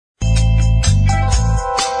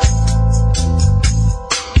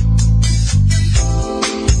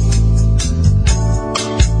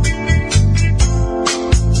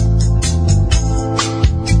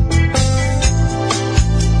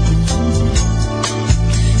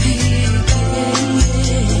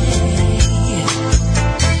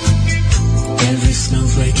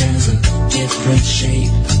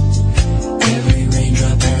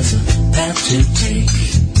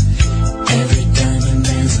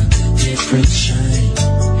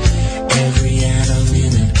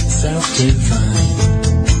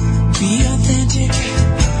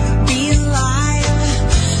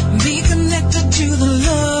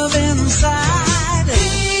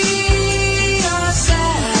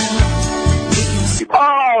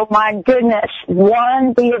my goodness.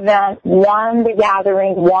 One, the event, one, the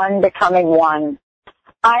gathering, one, becoming one.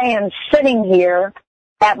 I am sitting here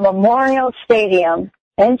at Memorial Stadium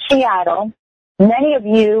in Seattle. Many of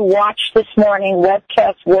you watched this morning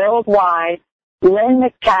webcast worldwide. Lynn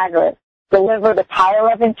McTaggart delivered The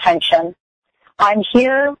Power of Intention. I'm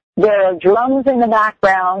here. There are drums in the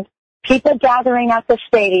background, people gathering at the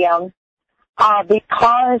stadium,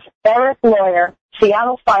 because Eric Loyd,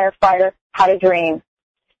 Seattle firefighter, had a dream.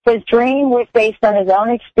 His dream was based on his own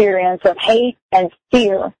experience of hate and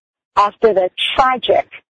fear after the tragic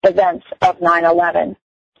events of 9/11.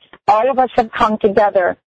 All of us have come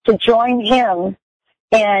together to join him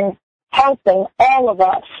in helping all of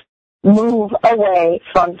us move away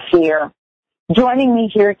from fear. Joining me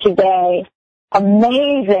here today,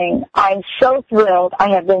 amazing, I'm so thrilled, I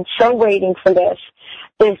have been so waiting for this,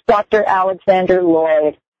 is Dr. Alexander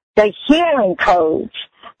Loyd. The Healing Codes.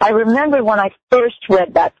 I remember when I first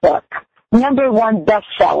read that book, #1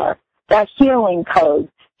 bestseller, The Healing Code.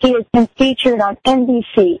 He has been featured on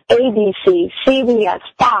NBC, ABC, CBS,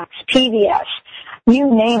 Fox, PBS, you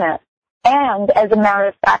name it. And, as a matter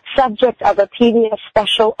of fact, subject of a PBS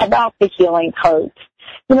special about the Healing Codes.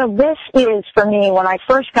 You know, this is, for me, when I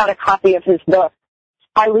first got a copy of his book,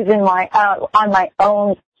 I was in on my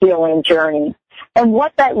own healing journey. And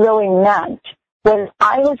what that really meant was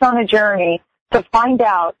I was on a journey to find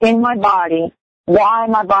out in my body why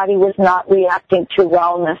my body was not reacting to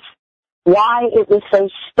wellness, why it was so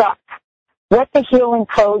stuck, what the healing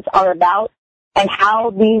codes are about, and how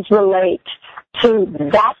these relate to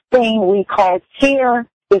that thing we call fear,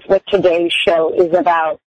 is what today's show is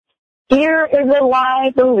about. Fear is a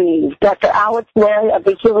lie believed. Dr. Alex Loyd of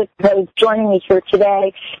the Healing Codes joining me here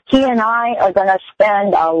today. He and I are going to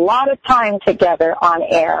spend a lot of time together on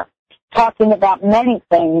air, talking about many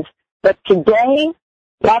things. But today,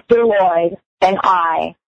 Dr. Loyd and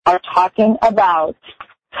I are talking about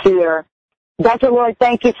fear. Dr. Loyd,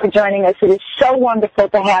 thank you for joining us. It is so wonderful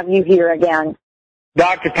to have you here again.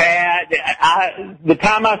 Dr. Pat, the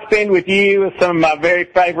time I spend with you is some of my very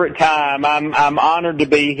favorite time. I'm honored to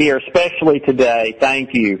be here, especially today.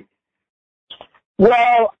 Thank you.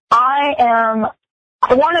 Well, I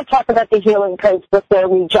want to talk about the healing codes before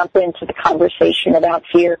we jump into the conversation about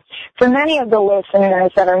fear. For many of the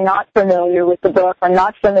listeners that are not familiar with the book or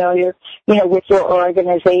not familiar, with your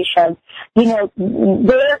organization,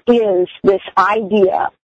 there is this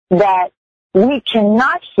idea that we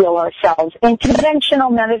cannot heal ourselves in conventional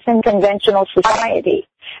medicine, conventional society.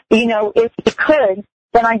 If we could,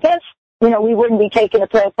 then I guess, we wouldn't be taking a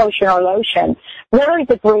pill, potion, or lotion. What are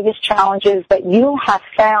the greatest challenges that you have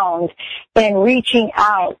found in reaching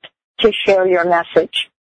out to share your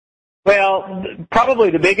message? Well, probably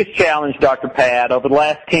the biggest challenge, Dr. Pat, over the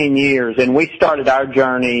last 10 years, and we started our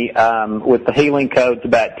journey with the Healing Codes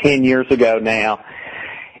about 10 years ago now,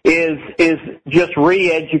 is just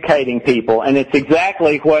re-educating people, and it's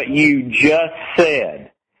exactly what you just said.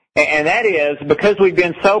 And that is because we've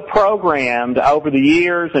been so programmed over the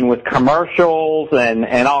years and with commercials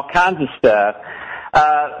and all kinds of stuff,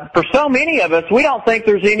 for so many of us, we don't think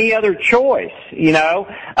there's any other choice,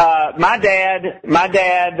 My dad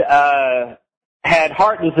had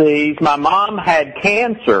heart disease. My mom had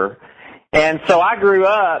cancer. And so I grew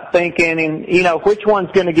up thinking, which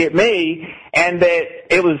one's going to get me, and that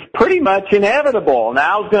it was pretty much inevitable.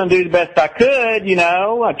 Now, I was going to do the best I could,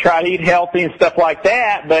 I try to eat healthy and stuff like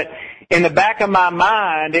that, but in the back of my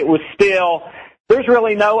mind, it was still, there's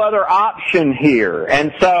really no other option here.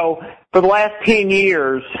 And so for the last 10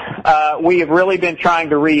 years, we have really been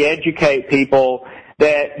trying to re-educate people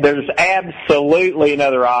that there's absolutely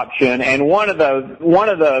another option, and one of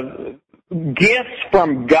the gifts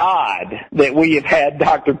from God that we have had,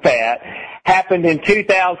 Dr. Pat, happened in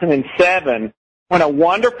 2007 when a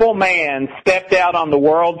wonderful man stepped out on the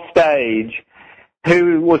world stage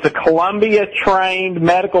who was a Columbia-trained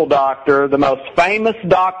medical doctor, the most famous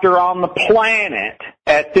doctor on the planet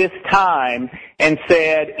at this time, and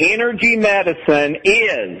said, energy medicine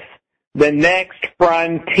is the next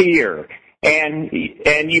frontier. And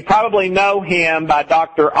you probably know him by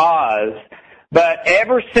Dr. Oz. But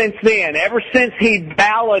ever since then, ever since he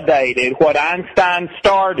validated what Einstein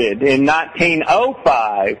started in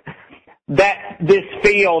 1905, that this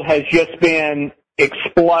field has just been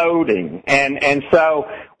exploding. And so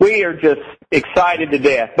we are just excited to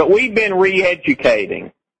death. But we've been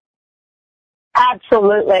re-educating.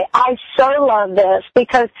 Absolutely. I so love this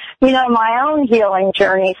because, my own healing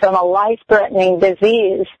journey from a life-threatening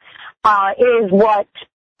disease is what,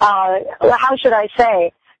 how should I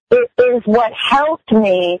say, it is what helped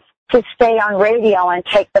me to stay on radio and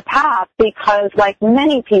take the path because, like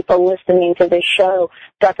many people listening to this show,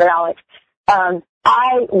 Dr. Alex,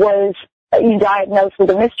 I was diagnosed with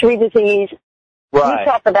a mystery disease. Right. You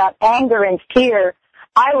talk about anger and fear.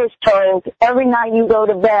 I was told every night you go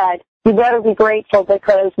to bed, you better be grateful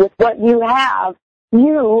because with what you have,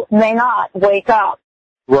 you may not wake up.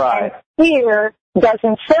 Right. And fear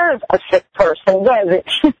doesn't serve a sick person, does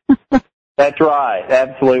it? That's right.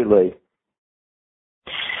 Absolutely.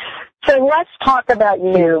 So let's talk about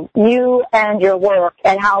you and your work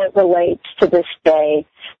and how it relates to this day.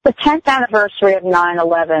 The 10th anniversary of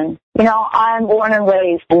 9/11. You know, I'm born and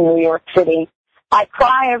raised in New York City. I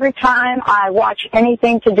cry every time I watch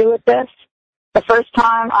anything to do with this. The first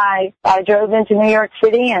time I drove into New York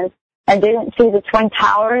City and didn't see the Twin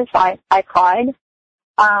Towers, I cried.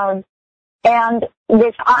 And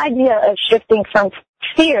this idea of shifting from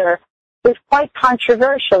fear is quite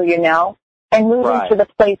controversial, you know, and moving Right. to the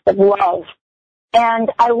place of love.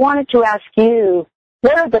 And I wanted to ask you,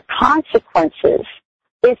 what are the consequences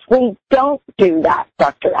if we don't do that,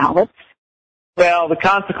 Dr. Alex? Well, the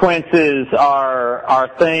consequences are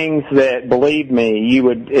things that, believe me,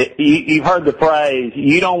 you've heard the phrase,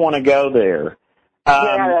 you don't want to go there.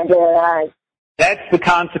 Yeah. That's the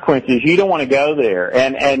consequences. You don't want to go there.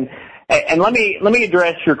 And let me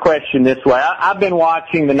address your question this way. I've been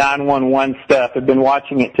watching the 911 stuff. I've been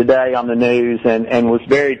watching it today on the news and was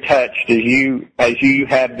very touched as you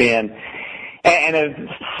have been. And have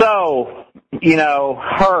so,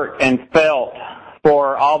 hurt and felt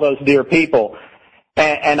for all those dear people.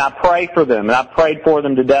 And I pray for them. And I prayed for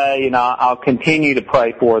them today, and I'll continue to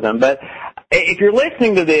pray for them. But if you're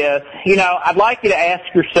listening to this, I'd like you to ask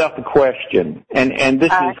yourself a question. And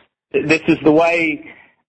this is the way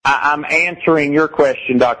I'm answering your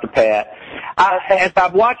question, Dr. Pat. As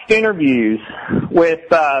I've watched interviews with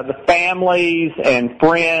the families and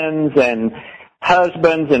friends and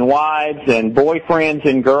husbands and wives and boyfriends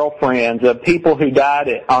and girlfriends of people who died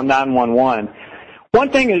on 9/11, one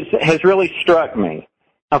thing has really struck me,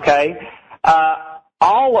 okay?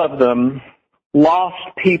 All of them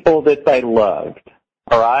lost people that they loved,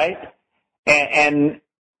 all right? And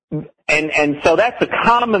so that's a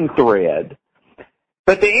common thread.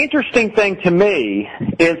 But the interesting thing to me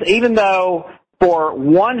is even though for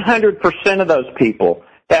 100% of those people,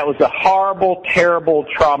 that was a horrible, terrible,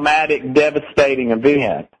 traumatic, devastating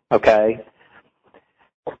event, okay?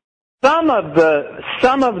 Some of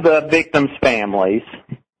the victims' families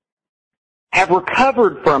have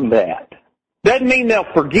recovered from that. Doesn't mean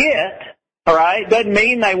they'll forget, all right? Doesn't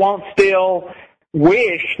mean they won't still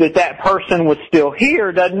wish that person was still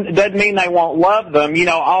here. Doesn't mean they won't love them,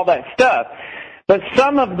 all that stuff. But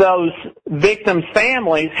some of those victims'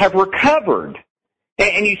 families have recovered.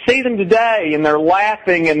 And you see them today, and they're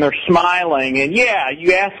laughing and they're smiling. And, yeah,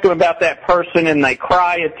 you ask them about that person, and they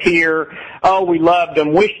cry a tear. Oh, we loved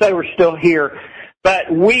them. Wish they were still here.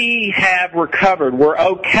 But we have recovered. We're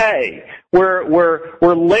okay. We're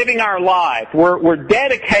living our life. We're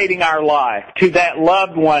dedicating our life to that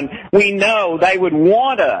loved one. We know they would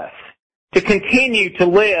want us to continue to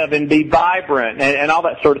live and be vibrant and all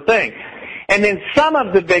that sort of thing. And then some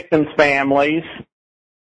of the victims' families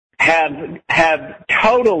have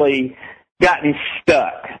totally gotten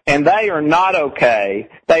stuck, and they are not okay.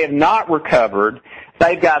 They have not recovered.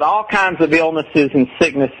 They've got all kinds of illnesses and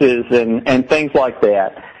sicknesses and things like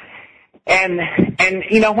that. And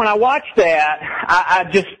when I watch that, I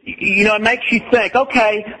just, it makes you think,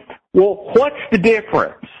 okay, well, what's the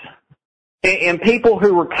difference in people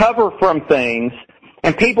who recover from things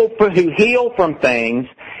and people who heal from things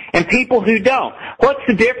and people who don't? What's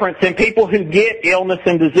the difference in people who get illness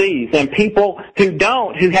and disease and people who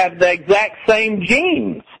don't, who have the exact same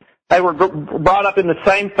genes? They were brought up in the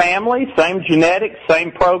same family, same genetics,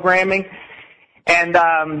 same programming. And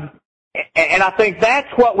I think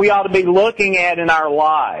that's what we ought to be looking at in our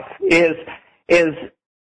life is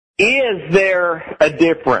there a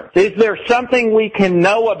difference? Is there something we can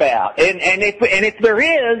know about? And if there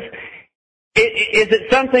is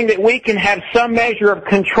it something that we can have some measure of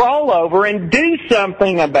control over and do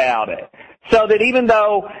something about it? So that even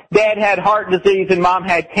though Dad had heart disease and Mom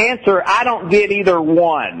had cancer, I don't get either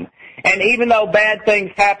one. And even though bad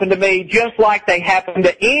things happen to me, just like they happen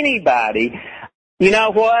to anybody, you know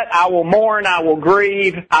what? I will mourn, I will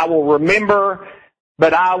grieve, I will remember,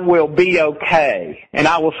 but I will be okay. And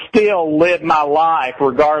I will still live my life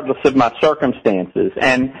regardless of my circumstances.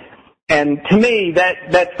 And to me,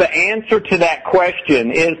 that's the answer to that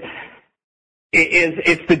question is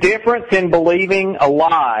it's the difference in believing a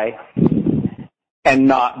lie and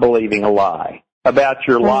not believing a lie about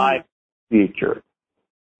your life future.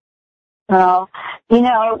 Well,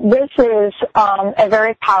 this is a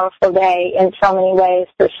very powerful day in so many ways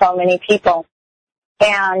for so many people.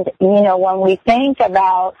 And, when we think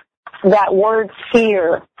about that word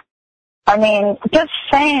fear, I mean, just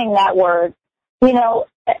saying that word,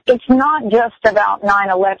 it's not just about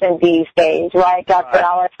 9/11 these days, right, Dr.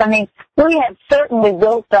 Alex? I mean, we have certainly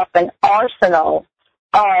built up an arsenal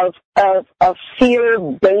of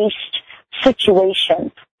fear-based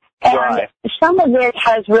situations. And some of it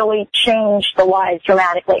has really changed the lives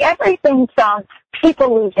dramatically. Everything from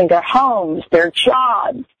people losing their homes, their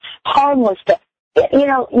jobs, homelessness.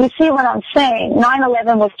 You see what I'm saying?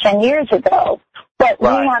 9/11 was 10 years ago, but we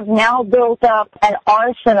have now built up an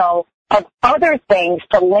arsenal of other things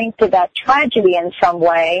to link to that tragedy in some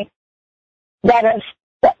way that's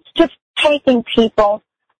just taking people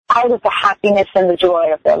out of the happiness and the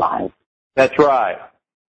joy of their lives. That's right.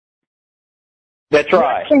 That's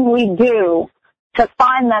right. What can we do to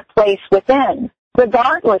find that place within,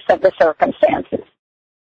 regardless of the circumstances?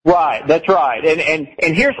 Right, that's right. And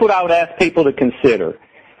here's what I would ask people to consider.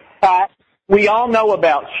 We all know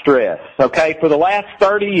about stress, okay? For the last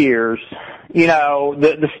 30 years,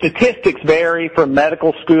 the statistics vary from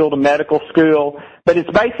medical school to medical school, but it's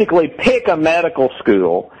basically pick a medical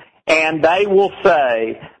school, and they will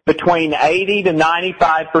say between 80 to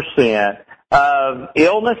 95% of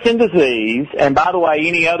illness and disease, and by the way,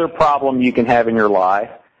 any other problem you can have in your life,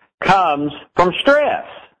 comes from stress.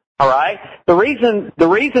 All right? The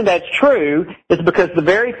reason that's true is because the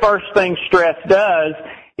very first thing stress does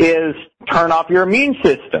is turn off your immune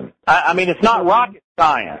system. I mean, it's not rocket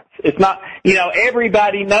science. It's not,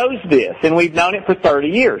 everybody knows this, and we've known it for 30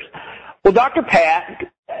 years. Well, Dr.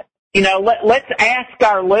 Pat, let's ask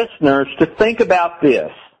our listeners to think about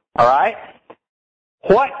this, all right?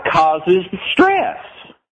 What causes the stress?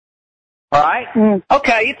 All right?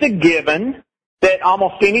 Okay, it's a given that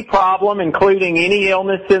almost any problem, including any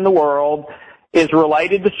illness in the world, is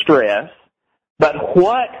related to stress. But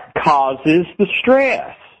what causes the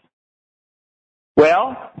stress?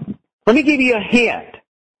 Well, let me give you a hint.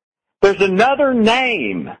 There's another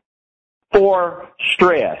name for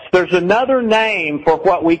stress. There's another name for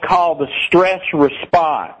what we call the stress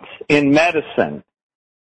response in medicine.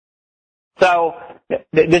 So,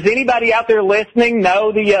 does anybody out there listening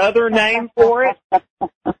know the other name for it?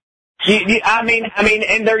 I mean,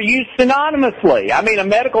 and they're used synonymously. I mean, a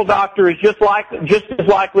medical doctor is just as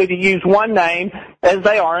likely to use one name as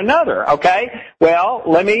they are another. Okay? Well,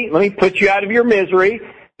 let me put you out of your misery.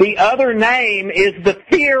 The other name is the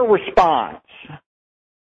fear response.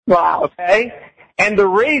 Wow. Okay? And the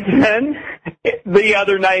reason the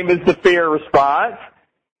other name is the fear response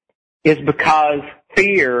is because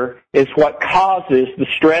fear is what causes the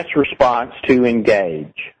stress response to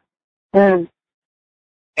engage.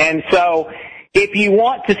 And so if you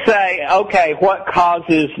want to say, okay, what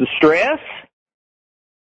causes the stress?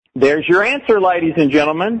 There's your answer, ladies and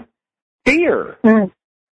gentlemen. Fear.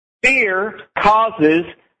 Fear causes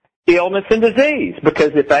illness and disease,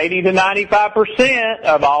 because if 80 to 95%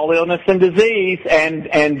 of all illness and disease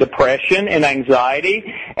and depression and anxiety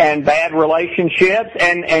and bad relationships,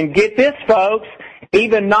 and get this, folks,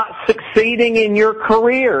 even not succeeding in your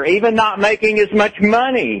career, even not making as much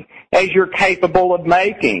money as you're capable of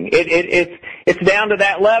making. It's down to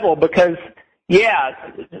that level because,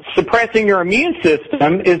 suppressing your immune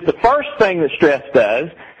system is the first thing that stress does,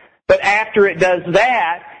 but after it does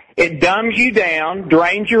that, it dumbs you down,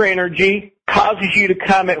 drains your energy, causes you to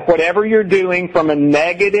come at whatever you're doing from a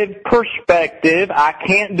negative perspective. I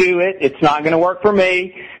can't do it. It's not going to work for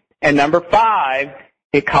me. And number 5,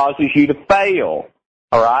 it causes you to fail.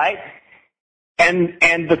 All right? And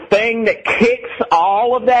the thing that kicks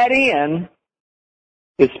all of that in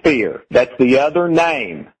is fear. That's the other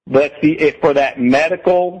name. That's for that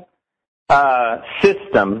medical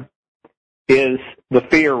system is the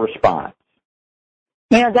fear response.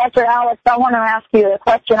 Dr. Alex, I want to ask you a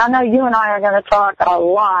question. I know you and I are going to talk a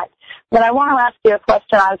lot, but I want to ask you a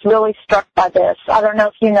question. I was really struck by this. I don't know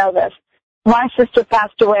if you know this. My sister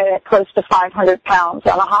passed away at close to 500 pounds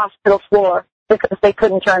on a hospital floor because they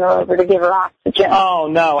couldn't turn her over to give her oxygen. Oh,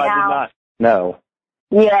 no, I did not know.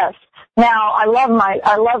 Yes. Now, I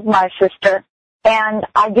love my sister, and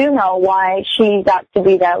I do know why she got to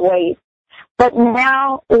be that weight. But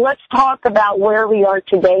now let's talk about where we are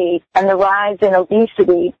today and the rise in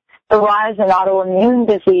obesity, the rise in autoimmune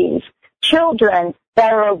disease, children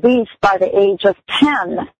that are obese by the age of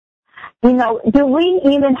 10. Do we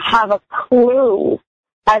even have a clue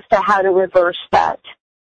as to how to reverse that?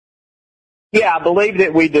 Yeah, I believe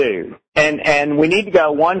that we do. And we need to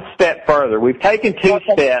go one step further. We've taken 2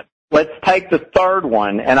 steps. Let's take the third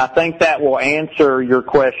one, and I think that will answer your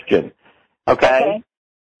question. Okay?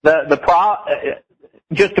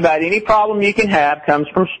 Just about any problem you can have comes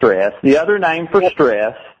from stress. The other name for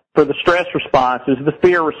stress, for the stress response, is the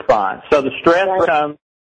fear response. So the stress comes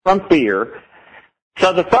from fear.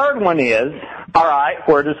 So the third one is, all right,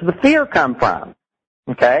 where does the fear come from?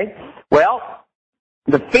 Okay? Well,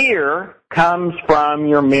 the fear comes from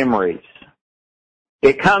your memories.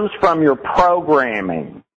 It comes from your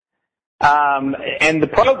programming. And the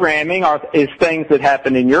programming is things that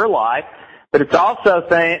happen in your life, but it's also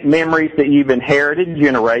memories that you've inherited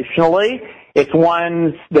generationally. It's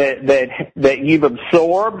ones that you've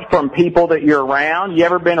absorbed from people that you're around. You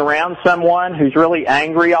ever been around someone who's really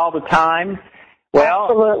angry all the time? Well,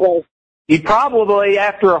 absolutely. You probably,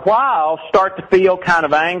 after a while, start to feel kind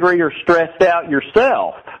of angry or stressed out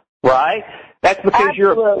yourself, right? That's because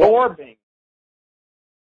you're absorbing.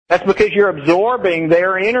 That's because you're absorbing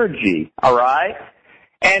their energy, all right?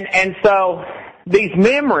 And so these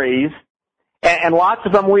memories, and lots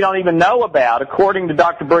of them we don't even know about, according to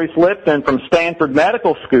Dr. Bruce Lipton from Stanford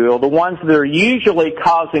Medical School, the ones that are usually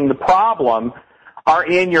causing the problem are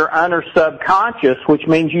in your inner subconscious, which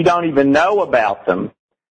means you don't even know about them,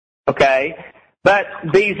 okay? But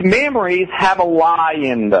these memories have a lie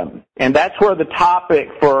in them, and that's where the topic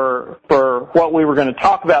for what we were going to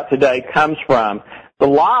talk about today comes from. The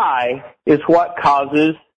lie is what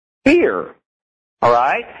causes fear, all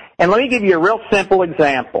right? And let me give you a real simple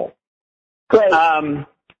example. Great.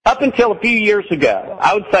 Up until a few years ago,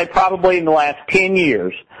 I would say probably in the last 10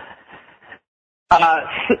 years,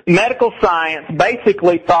 medical science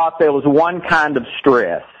basically thought there was one kind of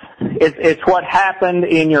stress. It's what happened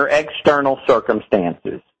in your external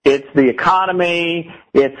circumstances. It's the economy.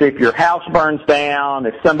 It's if your house burns down,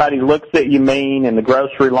 if somebody looks at you mean in the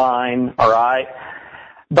grocery line, all right?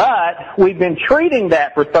 But we've been treating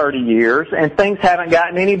that for 30 years, and things haven't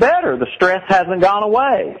gotten any better. The stress hasn't gone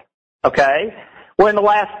away, okay? Well, in the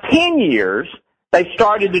last 10 years, they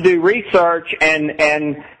started to do research,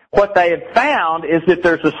 and what they have found is that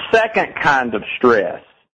there's a second kind of stress.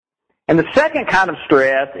 And the second kind of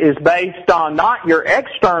stress is based on not your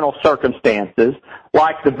external circumstances,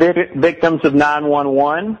 like the victims of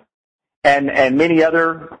 911 and many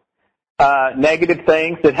other negative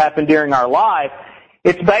things that happen during our life.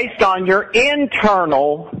 It's based on your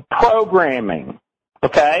internal programming,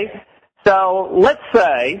 okay? So let's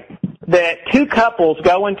say that two couples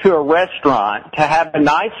go into a restaurant to have a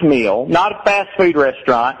nice meal, not a fast food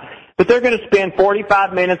restaurant, but they're going to spend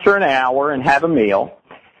 45 minutes or an hour and have a meal.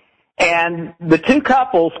 And the two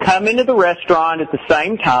couples come into the restaurant at the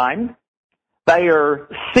same time. They are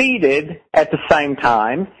seated at the same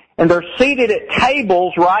time, and they're seated at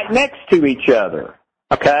tables right next to each other,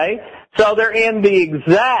 okay? So they're in the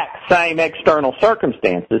exact same external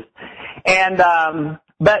circumstances. And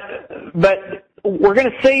but we're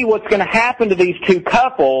going to see what's going to happen to these two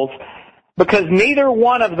couples, because neither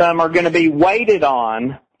one of them are going to be waited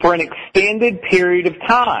on for an extended period of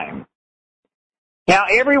time. Now,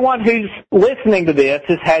 everyone who's listening to this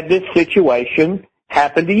has had this situation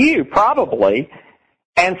happen to you, probably.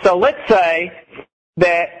 And so let's say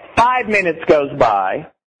that 5 minutes goes by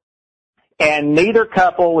and neither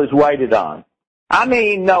couple is waited on. I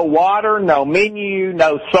mean, no water, no menu,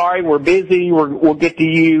 no sorry, we're busy, we'll get to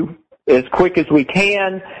you as quick as we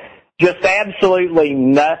can. Just absolutely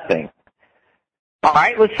nothing. All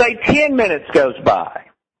right, let's say 10 minutes goes by.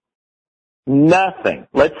 Nothing.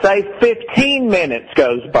 Let's say 15 minutes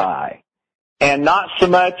goes by, and not so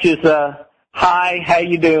much as a, hi, how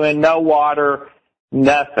you doing, no water,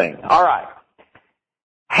 nothing. All right.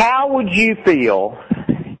 How would you feel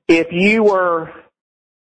if you were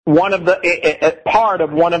part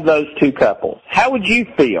of one of those two couples? How would you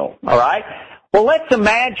feel? All right. Well, let's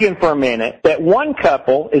imagine for a minute that one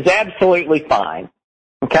couple is absolutely fine.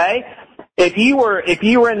 Okay. If you were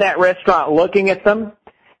in that restaurant looking at them,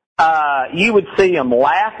 you would see them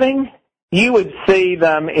laughing. You would see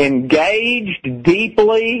them engaged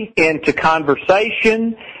deeply into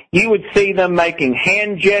conversation. You would see them making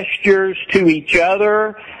hand gestures to each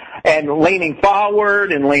other and leaning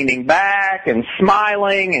forward and leaning back and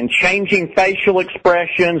smiling and changing facial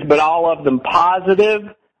expressions, but all of them positive,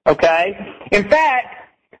 okay? In fact,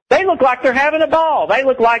 they look like they're having a ball. They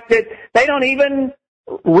look like that they don't even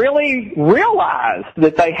really realize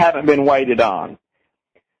that they haven't been waited on.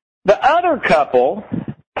 The other couple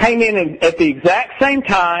came in at the exact same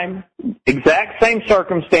time, exact same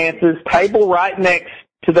circumstances, table right next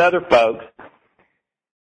to the other folks.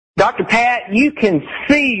 Dr. Pat, you can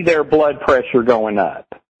see their blood pressure going up.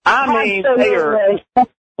 I mean,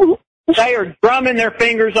 They are drumming their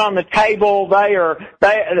fingers on the table.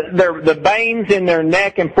 The veins in their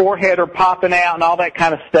neck and forehead are popping out and all that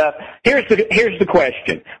kind of stuff. Here's the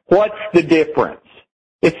question. What's the difference?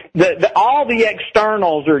 It's all the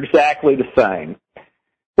externals are exactly the same.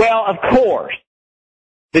 Well, of course,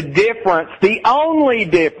 the only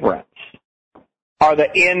difference are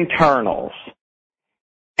the internals.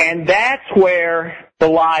 And that's where the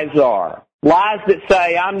lies are. Lies that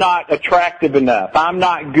say, I'm not attractive enough. I'm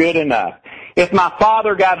not good enough. If my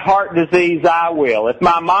father got heart disease, I will. If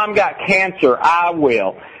my mom got cancer, I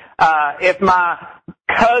will. If my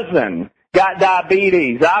cousin got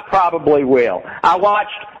diabetes, I probably will. I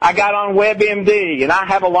got on WebMD, and I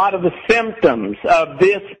have a lot of the symptoms of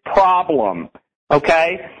this problem,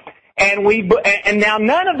 okay? And now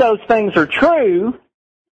none of those things are true,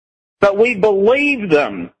 but we believe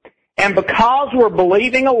them. And because we're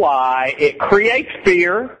believing a lie, it creates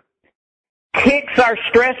fear, kicks our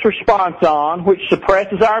stress response on, which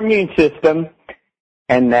suppresses our immune system,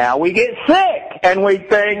 and now we get sick, and we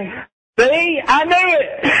think, see, I knew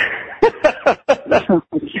it.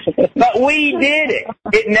 But we did it.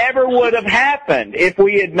 It never would have happened if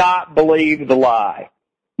we had not believed the lie.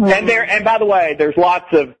 And by the way, there's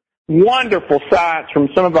lots of wonderful science from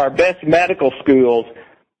some of our best medical schools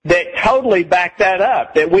that totally back that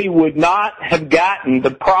up, that we would not have gotten the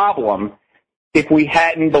problem if we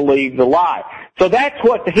hadn't believed the lie. So that's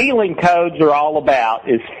what the healing codes are all about,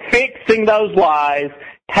 is fixing those lies,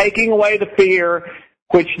 taking away the fear,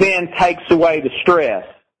 which then takes away the stress.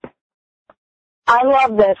 I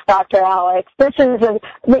love this, Dr. Alex. You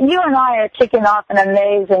and I are kicking off an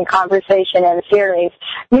amazing conversation and series.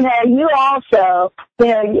 You also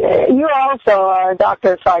are a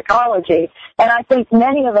doctor of psychology. And I think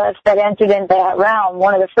many of us that entered into that realm,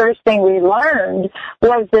 one of the first things we learned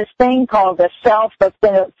was this thing called the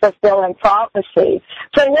self-fulfilling prophecy.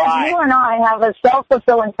 So you and I have a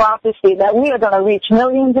self-fulfilling prophecy that we are going to reach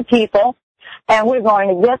millions of people, and we're going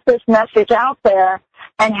to get this message out there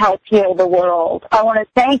and help heal the world. I want to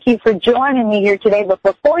thank you for joining me here today, but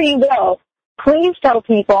before you go, please tell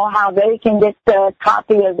people how they can get the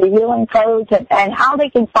copy of the healing codes and how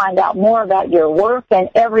they can find out more about your work and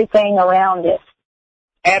everything around it.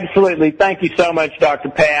 Absolutely. Thank you so much,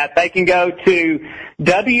 Dr. Pat. They can go to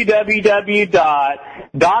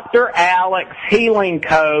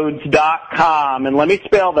www.dralexhealingcodes.com, and let me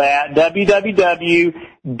spell that,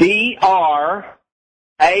 www.dralexhealingcodes.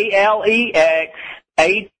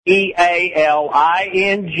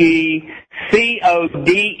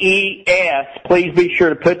 Please be sure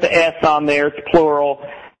to put the S on there. It's plural.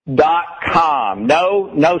 .com.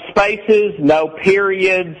 No spaces, no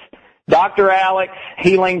periods.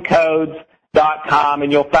 dralexhealingcodes.com,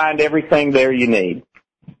 and you'll find everything there you need.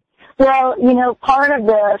 Well, part of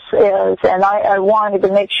this is, and I wanted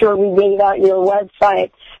to make sure we gave out your website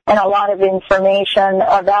and a lot of information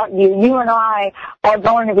about you. You and I are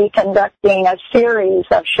going to be conducting a series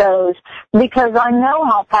of shows because I know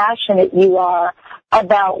how passionate you are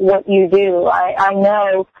about what you do. I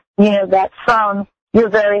know, that from your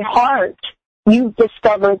very heart, you've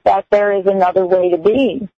discovered that there is another way to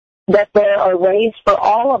be, that there are ways for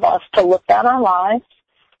all of us to look at our lives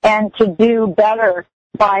and to do better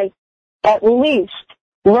by at least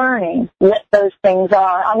learning what those things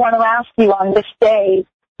are. I want to ask you on this day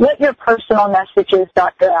what your personal message is,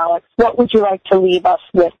 Dr. Alex. What would you like to leave us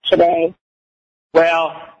with today?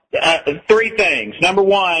 Well, three things. Number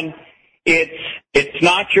one, it's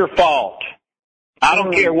not your fault. I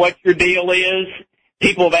don't care what your deal is.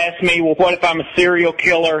 People have asked me, well, what if I'm a serial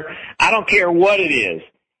killer? I don't care what it is.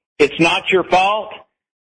 It's not your fault.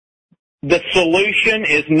 The solution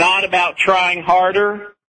is not about trying harder.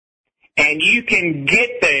 And you can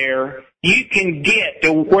get there, you can get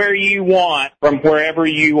to where you want from wherever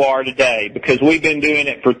you are today, because we've been doing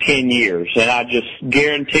it for 10 years, and I just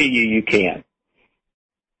guarantee you can.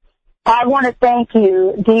 I want to thank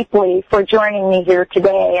you deeply for joining me here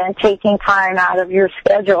today and taking time out of your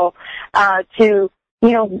schedule to,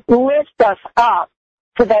 lift us up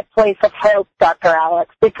to that place of hope, Dr.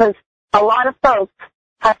 Alex, because a lot of folks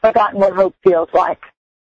have forgotten what hope feels like.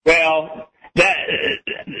 Well,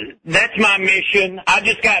 that's my mission. I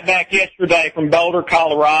just got back yesterday from Boulder,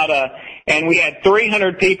 Colorado, and we had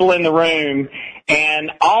 300 people in the room,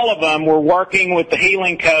 and all of them were working with the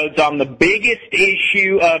healing codes on the biggest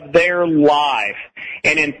issue of their life.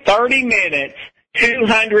 And in 30 minutes,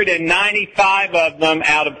 295 of them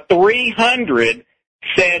out of 300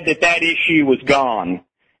 said that issue was gone.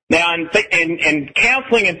 Now, in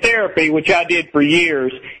counseling and therapy, which I did for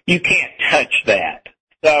years, you can't touch that.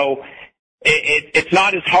 So it's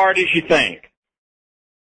not as hard as you think.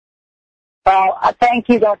 Well, thank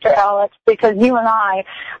you, Dr. Alex, because you and I,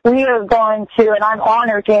 we are going to, and I'm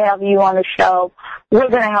honored to have you on the show. We're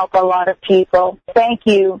going to help a lot of people. Thank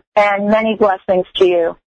you, and many blessings to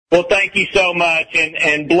you. Well, thank you so much,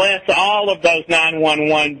 and bless all of those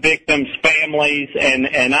 911 victims' families,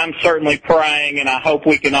 and I'm certainly praying, and I hope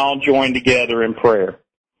we can all join together in prayer.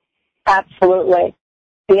 Absolutely.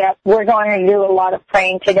 Yes, we're going to do a lot of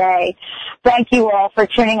praying today. Thank you all for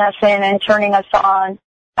tuning us in and turning us on.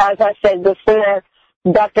 As I said before,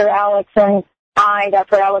 Dr. Alex and I,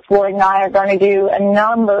 Dr. Alex Loyd and I are going to do a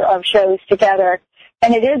number of shows together.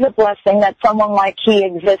 And it is a blessing that someone like he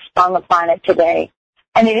exists on the planet today.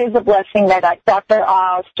 And it is a blessing that Dr.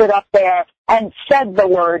 Al stood up there and said the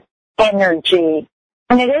word energy.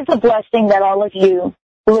 And it is a blessing that all of you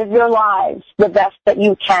live your lives the best that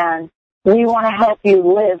you can. We want to help you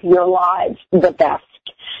live your lives the best.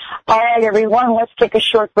 All right, everyone, let's take a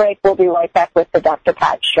short break. We'll be right back with the Dr.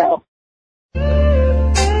 Pat Show.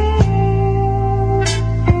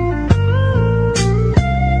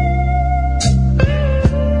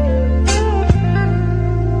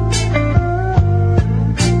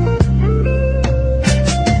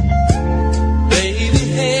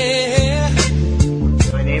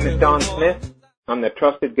 My name is Don Smith. I'm the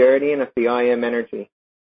trusted guardian of the I Am Energy.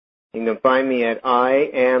 You can find me at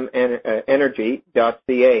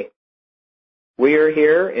iamenergy.ca. We are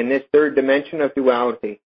here in this third dimension of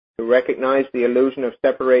duality to recognize the illusion of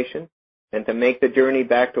separation and to make the journey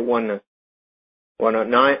back to oneness. What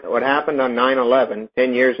happened on 9/11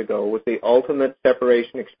 10 years ago was the ultimate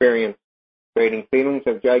separation experience, creating feelings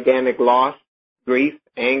of gigantic loss, grief,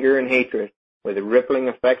 anger, and hatred, with the rippling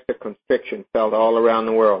effects of constriction felt all around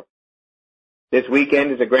the world. This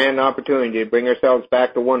weekend is a grand opportunity to bring ourselves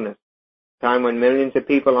back to oneness, a time when millions of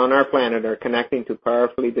people on our planet are connecting to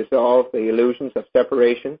powerfully dissolve the illusions of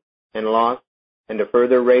separation and loss, and to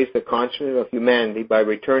further raise the consciousness of humanity by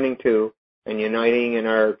returning to and uniting in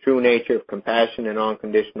our true nature of compassion and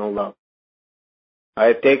unconditional love. I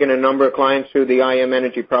have taken a number of clients through the I Am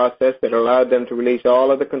Energy process that allowed them to release all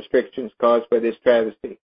of the constrictions caused by this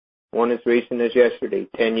travesty, one as recent as yesterday,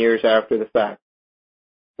 10 years after the fact.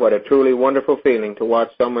 What a truly wonderful feeling to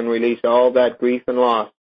watch someone release all that grief and loss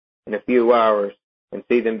in a few hours and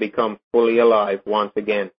see them become fully alive once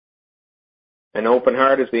again. An open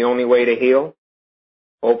heart is the only way to heal.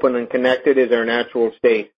 Open and connected is our natural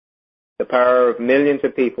state. The power of millions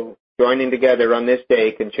of people joining together on this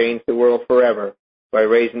day can change the world forever by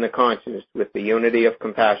raising the consciousness with the unity of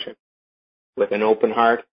compassion. With an open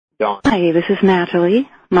heart, Dawn. Hi, this is Natalie.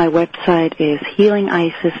 My website is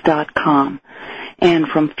healingisis.com. And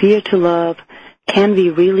from fear to love can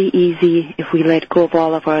be really easy if we let go of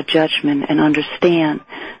all of our judgment and understand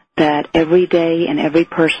that every day and every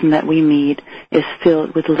person that we meet is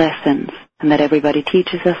filled with lessons and that everybody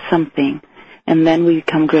teaches us something. And then we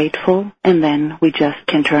become grateful, and then we just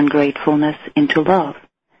can turn gratefulness into love.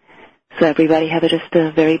 So everybody have just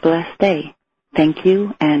a very blessed day. Thank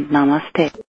you, and namaste.